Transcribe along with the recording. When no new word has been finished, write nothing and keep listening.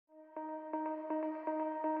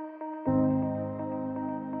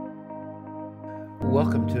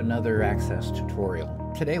Welcome to another Access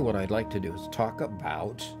tutorial. Today what I'd like to do is talk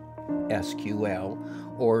about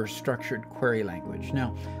SQL, or Structured Query Language.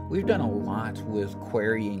 Now, we've done a lot with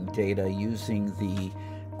querying data using the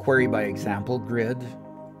Query by Example grid,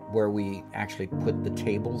 where we actually put the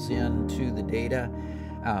tables into the data,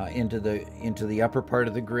 into the upper part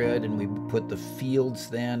of the grid, and we put the fields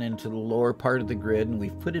then into the lower part of the grid, and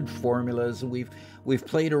we've put in formulas, and we've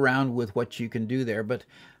played around with what you can do there. But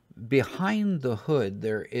behind the hood,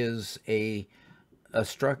 there is a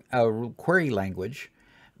query language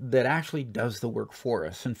that actually does the work for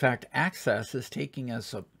us. In fact, Access is taking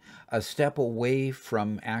us a step away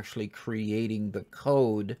from actually creating the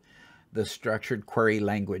code, the structured query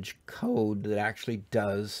language code that actually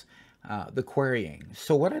does the querying.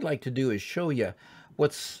 So what I'd like to do is show you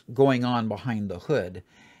what's going on behind the hood.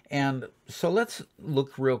 And so let's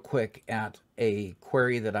look real quick at a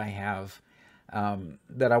query that I have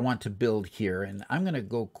that I want to build here. And I'm going to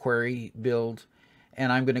go query build, and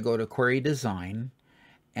I'm going to go to query design,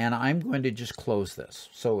 and I'm going to just close this.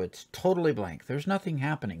 So it's totally blank. There's nothing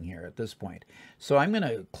happening here at this point. So I'm going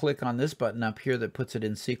to click on this button up here that puts it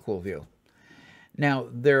in SQL view. Now,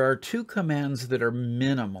 there are two commands that are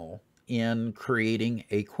minimal in creating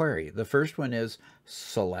a query. The first one is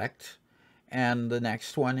select, and the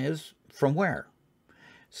next one is from where.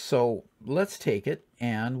 So let's take it,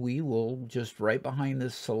 and we will just right behind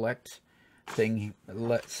this select thing,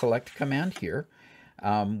 select command here.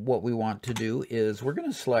 What we want to do is we're going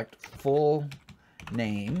to select full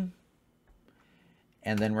name,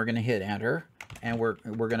 and then we're going to hit enter, and we're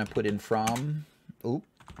going to put in from,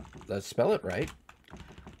 let's spell it right.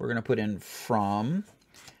 We're going to put in from,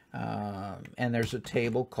 and there's a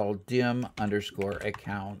table called dim underscore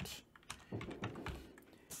account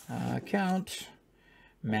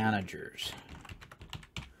managers.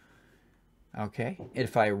 Okay,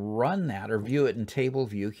 if I run that or view it in table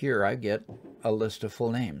view here, I get a list of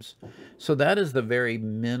full names. So that is the very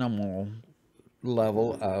minimal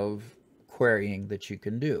level of querying that you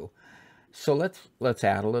can do. So let's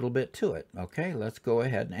add a little bit to it. Okay, let's go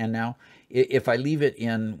ahead. And now if I leave it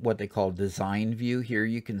in what they call design view here,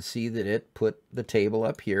 you can see that it put the table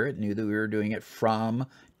up here. It knew that we were doing it from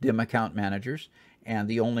dim account managers, and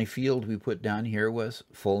the only field we put down here was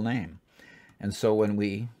full name. And so when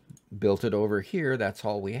we built it over here, that's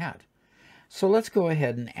all we had. So let's go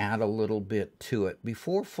ahead and add a little bit to it.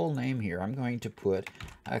 Before full name here, I'm going to put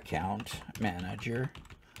account manager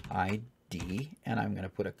ID, and I'm going to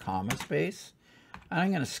put a comma space. And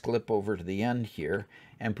I'm going to skip over to the end here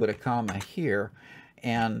and put a comma here,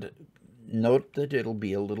 and note that it'll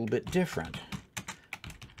be a little bit different.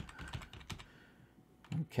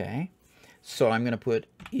 Okay, so I'm going to put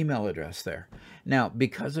email address there. Now,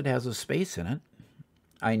 because it has a space in it,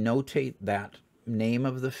 I notate that name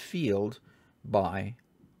of the field by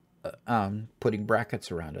putting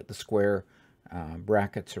brackets around it, the square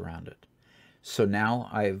brackets around it. So now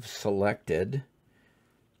I've selected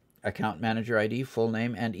account manager ID, full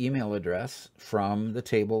name, and email address from the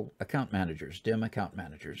table account managers, dim account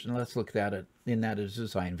managers. And let's look at it in that as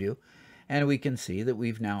design view. And we can see that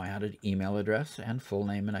we've now added email address and full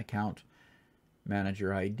name and account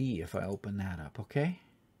manager ID if I open that up, okay?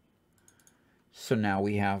 So now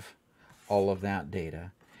we have all of that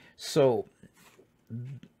data. So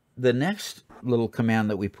the next little command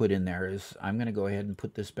that we put in there is, I'm going to go ahead and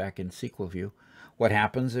put this back in SQL view. What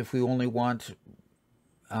happens if we only want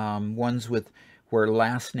ones with where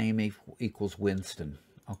last name equals Winston?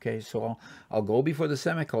 Okay, so I'll go before the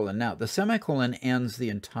semicolon. Now, the semicolon ends the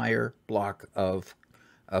entire block of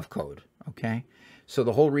code, okay? So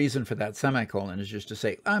the whole reason for that semicolon is just to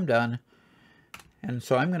say, I'm done. And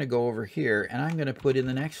so I'm going to go over here, and I'm going to put in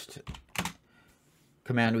the next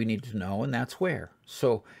command we need to know, and that's where.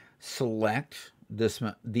 So select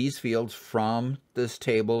these fields from this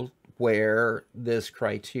table where this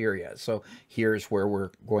criteria. So here's where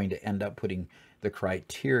we're going to end up putting the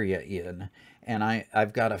criteria in. And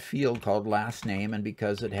I've got a field called last name, and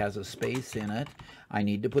because it has a space in it, I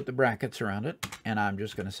need to put the brackets around it, and I'm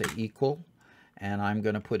just going to say equal, and I'm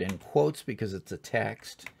going to put in quotes because it's a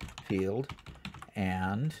text field,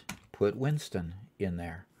 and put Winston in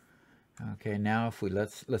there. Okay, now if we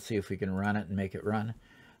let's see if we can run it and make it run.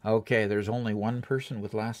 Okay, there's only one person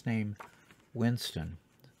with last name Winston.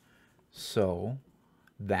 So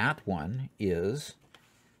that one is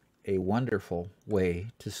a wonderful way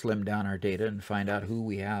to slim down our data and find out who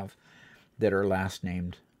we have that are last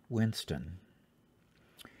named Winston.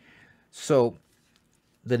 So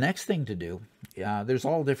the next thing to do, there's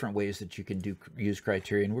all different ways that you can use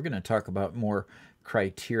criteria, and we're going to talk about more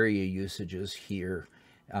criteria usages here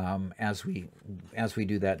as we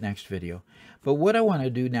do that next video. But what I want to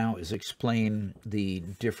do now is explain the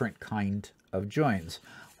different kind of joins.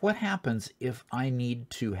 What happens if I need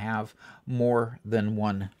to have more than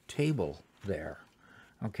one table there?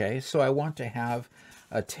 Okay, so I want to have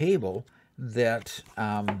a table that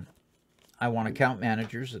I want account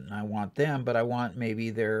managers and I want them, but I want maybe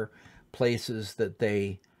their places that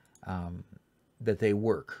they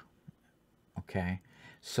work. Okay,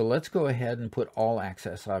 so let's go ahead and put all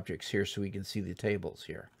access objects here so we can see the tables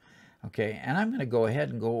here. Okay, and I'm going to go ahead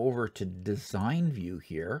and go over to design view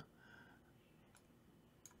here.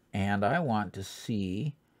 And I want to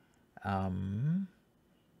see,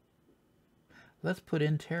 let's put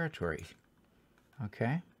in territory.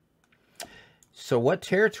 Okay, so what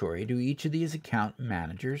territory do each of these account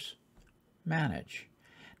managers manage?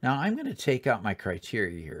 Now I'm going to take out my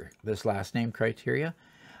criteria here, this last name criteria.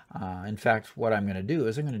 In fact, what I'm going to do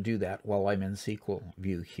is I'm going to do that while I'm in SQL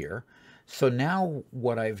view here. So now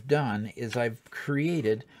what I've done is I've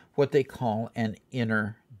created what they call an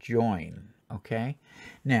inner join. Okay,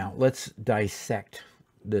 now let's dissect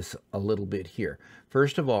this a little bit here.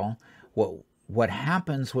 First of all, what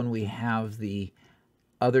happens when we have the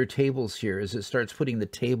other tables here is it starts putting the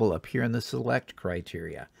table up here in the select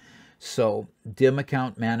criteria. So dim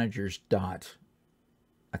account managers dot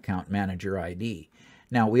account manager ID.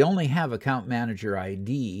 Now we only have account manager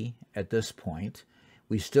ID at this point.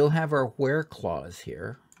 We still have our where clause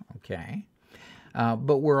here, okay,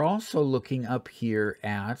 but we're also looking up here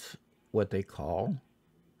at what they call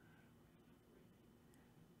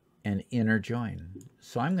an inner join.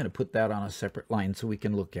 So I'm going to put that on a separate line so we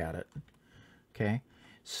can look at it. Okay,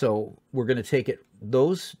 so we're going to take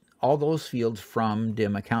all those fields from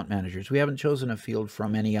dim account managers. We haven't chosen a field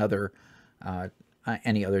from any other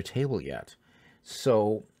table yet.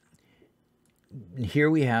 So here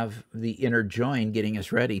we have the inner join getting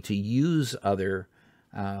us ready to use other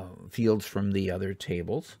fields from the other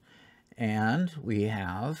tables, and we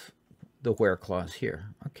have the where clause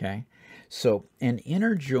here. Okay, so an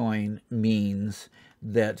inner join means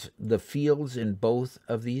that the fields in both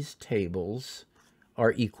of these tables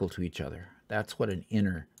are equal to each other. That's what an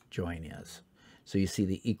inner join is. So you see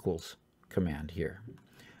the equals command here.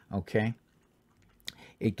 Okay,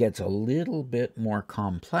 it gets a little bit more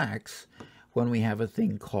complex when we have a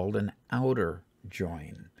thing called an outer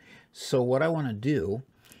join. So what I want to do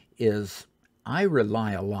is I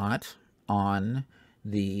rely a lot on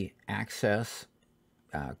the Access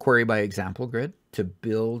query by example grid to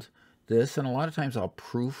build this, and a lot of times I'll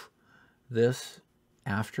proof this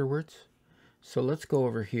afterwards. So let's go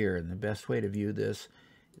over here, and the best way to view this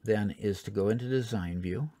then is to go into design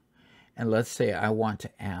view, and let's say I want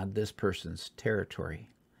to add this person's territory.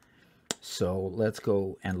 So let's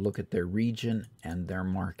go and look at their region and their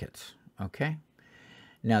market. Okay,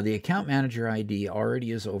 now the account manager ID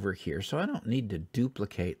already is over here, so I don't need to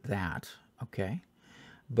duplicate that. Okay,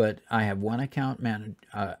 but I have one account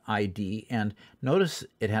ID, and notice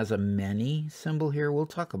it has a many symbol here. We'll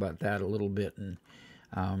talk about that a little bit and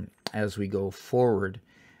as we go forward.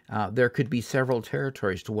 There could be several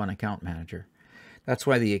territories to one account manager. That's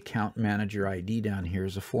why the account manager ID down here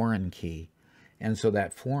is a foreign key. And so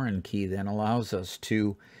that foreign key then allows us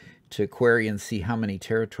to query and see how many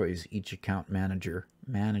territories each account manager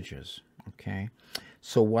manages. Okay,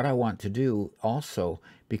 so what I want to do also,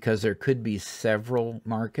 because there could be several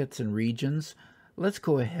markets and regions, let's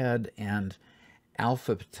go ahead and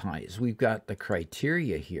alphabetize. We've got the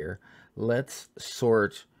criteria here. Let's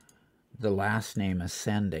sort the last name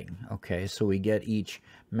ascending. Okay, so we get each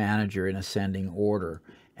manager in ascending order.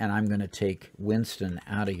 And I'm going to take Winston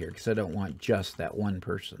out of here because I don't want just that one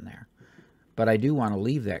person there. But I do want to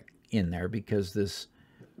leave that in there because this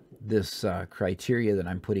criteria that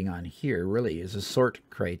I'm putting on here really is a sort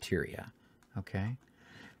criteria. Okay,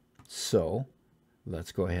 so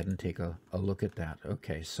let's go ahead and take a look at that.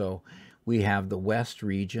 Okay, so we have the West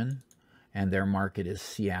region, and their market is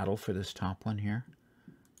Seattle for this top one here.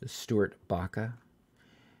 The Stuart Baca.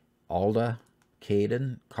 Alda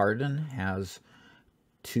Carden has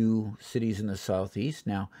 2 cities in the southeast.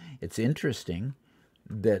 Now, it's interesting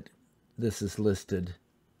that this is listed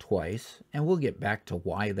twice, and we'll get back to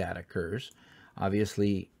why that occurs.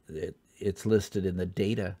 Obviously, it's listed in the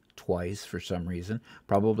data twice for some reason.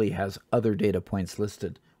 Probably has other data points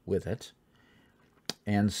listed with it.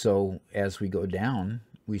 And so as we go down,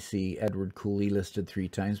 we see Edward Cooley listed 3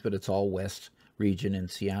 times, but it's all West region in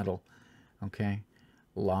Seattle. Okay,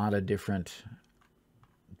 a lot of different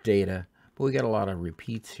data, but we got a lot of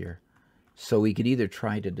repeats here. So we could either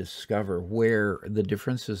try to discover where the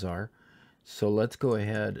differences are. So let's go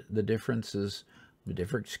ahead. The difference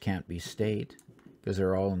can't be state. because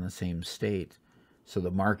they're all in the same state. So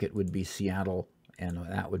the market would be Seattle, and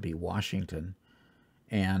that would be Washington.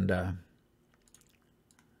 And so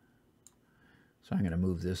I'm going to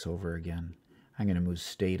move this over again. I'm going to move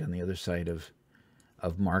state on the other side of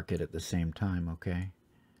market at the same time, okay?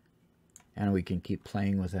 And we can keep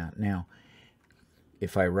playing with that. Now,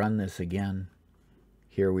 if I run this again,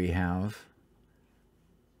 here we have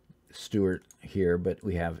Stewart here, but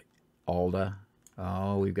we have Alda.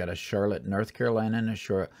 Oh, we've got a Charlotte, North Carolina, and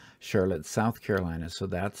a Charlotte, South Carolina. So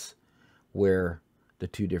that's where the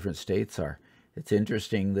two different states are. It's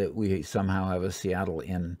interesting that we somehow have a Seattle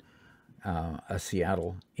in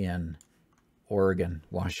Oregon,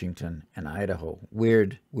 Washington, and Idaho.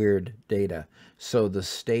 Weird, weird data. So the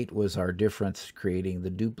state was our difference, creating the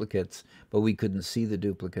duplicates, but we couldn't see the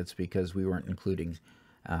duplicates because we weren't including,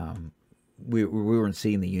 we weren't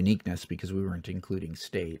seeing the uniqueness because we weren't including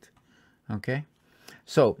state. Okay,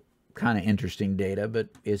 so kind of interesting data, but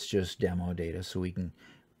it's just demo data, so we can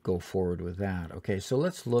go forward with that. Okay, so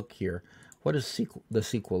let's look here. What does the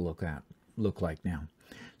SQL look like now?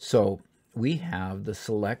 So we have the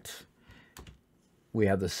select. We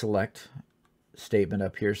have the select statement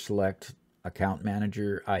up here, select account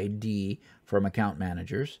manager ID from account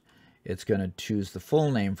managers. It's going to choose the full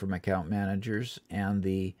name from account managers and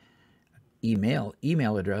the email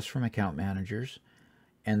address from account managers.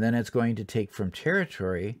 And then it's going to take from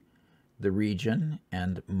territory the region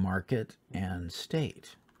and market and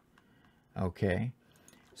state. Okay,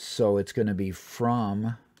 so it's going to be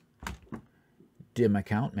from dim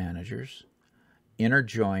account managers,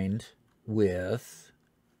 interjoined with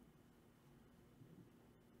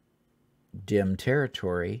dim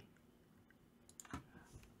territory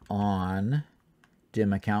on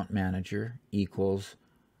dim account manager equals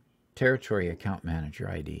territory account manager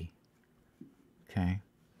ID. Okay.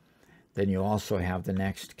 Then you also have the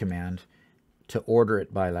next command to order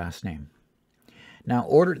it by last name. Now,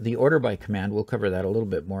 the order by command, we'll cover that a little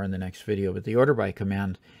bit more in the next video, but the order by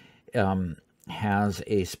command has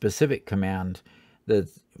a specific command that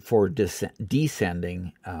for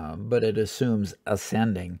descending, but it assumes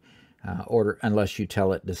ascending order unless you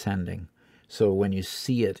tell it descending. So when you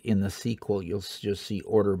see it in the SQL, you'll just see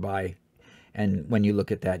order by, and when you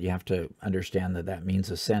look at that, you have to understand that that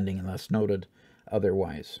means ascending unless noted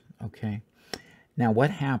otherwise. Okay. Now,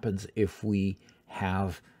 what happens if we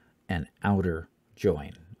have an outer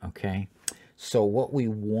join? Okay. So what we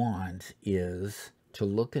want is to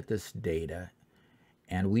look at this data,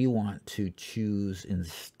 and we want to choose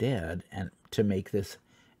instead and to make this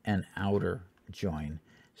an outer join.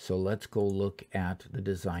 So let's go look at the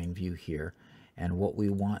design view here. And what we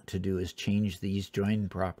want to do is change these join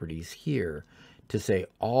properties here to say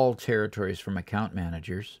all territories from account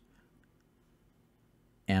managers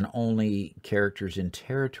and only characters in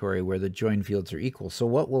territory where the join fields are equal. So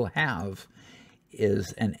what we'll have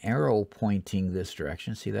is an arrow pointing this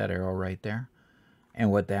direction. See that arrow right there? And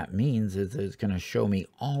what that means is that it's going to show me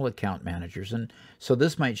all account managers. And so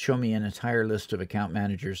this might show me an entire list of account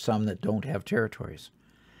managers, some that don't have territories.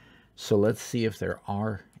 So let's see if there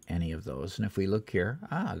are any of those. And if we look here,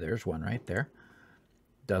 there's one right there.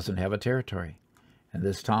 Doesn't have a territory. And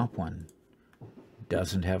this top one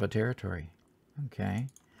doesn't have a territory. Okay.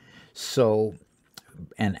 So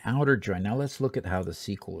an outer join. Now let's look at how the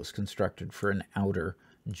SQL is constructed for an outer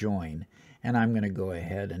join. And I'm going to go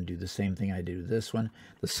ahead and do the same thing I do this one.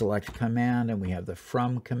 The select command, and we have the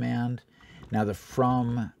from command. Now the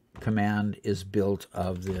from command is built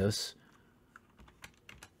of this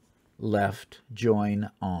left join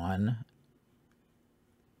on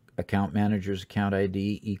account manager's account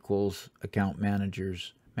ID equals account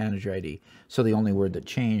manager's manager ID. So the only word that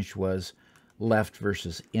changed was left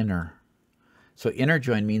versus inner. So inner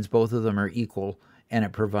join means both of them are equal, and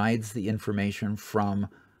it provides the information from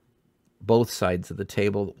both sides of the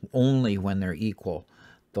table only when they're equal.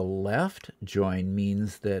 The left join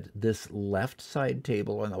means that this left side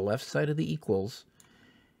table on the left side of the equals,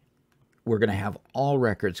 we're going to have all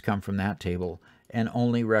records come from that table and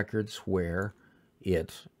only records where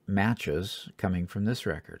it matches coming from this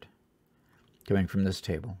record, coming from this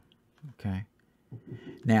table. Okay.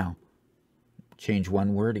 Now, change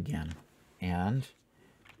one word again, and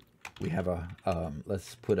we have a,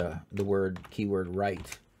 let's put the keyword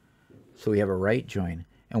right. So we have a right join.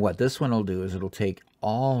 And what this one will do is it'll take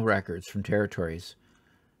all records from territories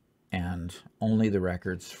and only the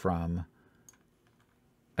records from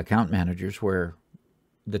account managers where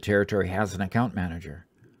the territory has an account manager.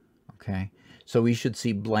 Okay. So we should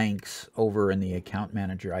see blanks over in the account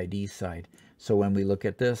manager ID side. So when we look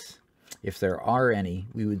at this, if there are any,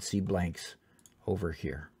 we would see blanks over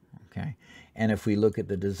here. Okay. And if we look at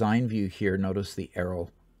the design view here, notice the arrow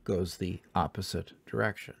goes the opposite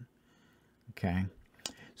direction. Okay,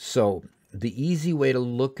 so the easy way to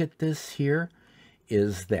look at this here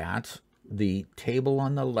is that the table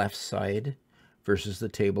on the left side versus the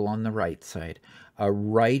table on the right side. A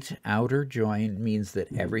right outer join means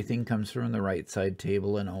that everything comes from the right side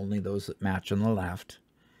table and only those that match on the left.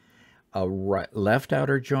 A left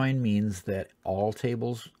outer join means that all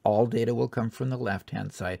data will come from the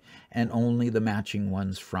left-hand side and only the matching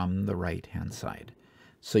ones from the right-hand side.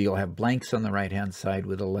 So you'll have blanks on the right-hand side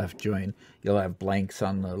with a left join. You'll have blanks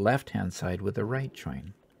on the left-hand side with a right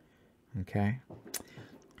join. Okay?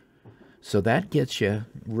 So that gets you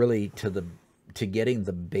really to getting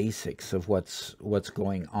the basics of what's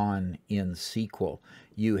going on in SQL.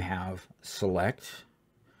 You have select,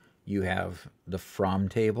 you have the from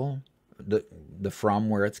table, the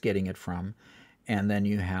from where it's getting it from, and then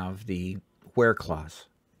you have the where clause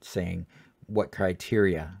saying what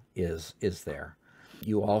criteria is there.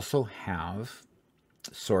 You also have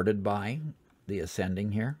sorted by, the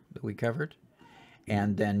ascending here that we covered,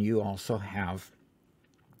 and then you also have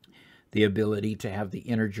the ability to have the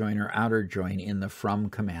inner join or outer join in the from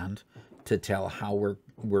command to tell how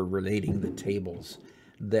we're relating the tables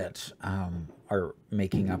that are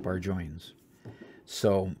making up our joins.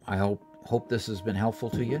 So I hope this has been helpful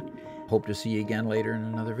to you. Hope to see you again later in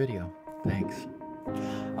another video. Thanks.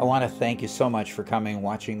 I want to thank you so much for coming and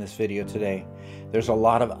watching this video today. There's a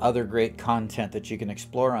lot of other great content that you can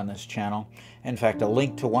explore on this channel. In fact, a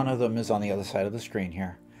link to one of them is on the other side of the screen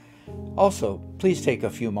here. Also, please take a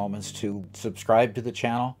few moments to subscribe to the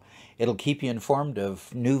channel. It'll keep you informed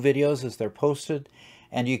of new videos as they're posted,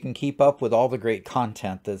 and you can keep up with all the great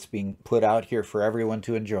content that's being put out here for everyone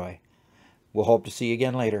to enjoy. We'll hope to see you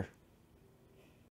again later.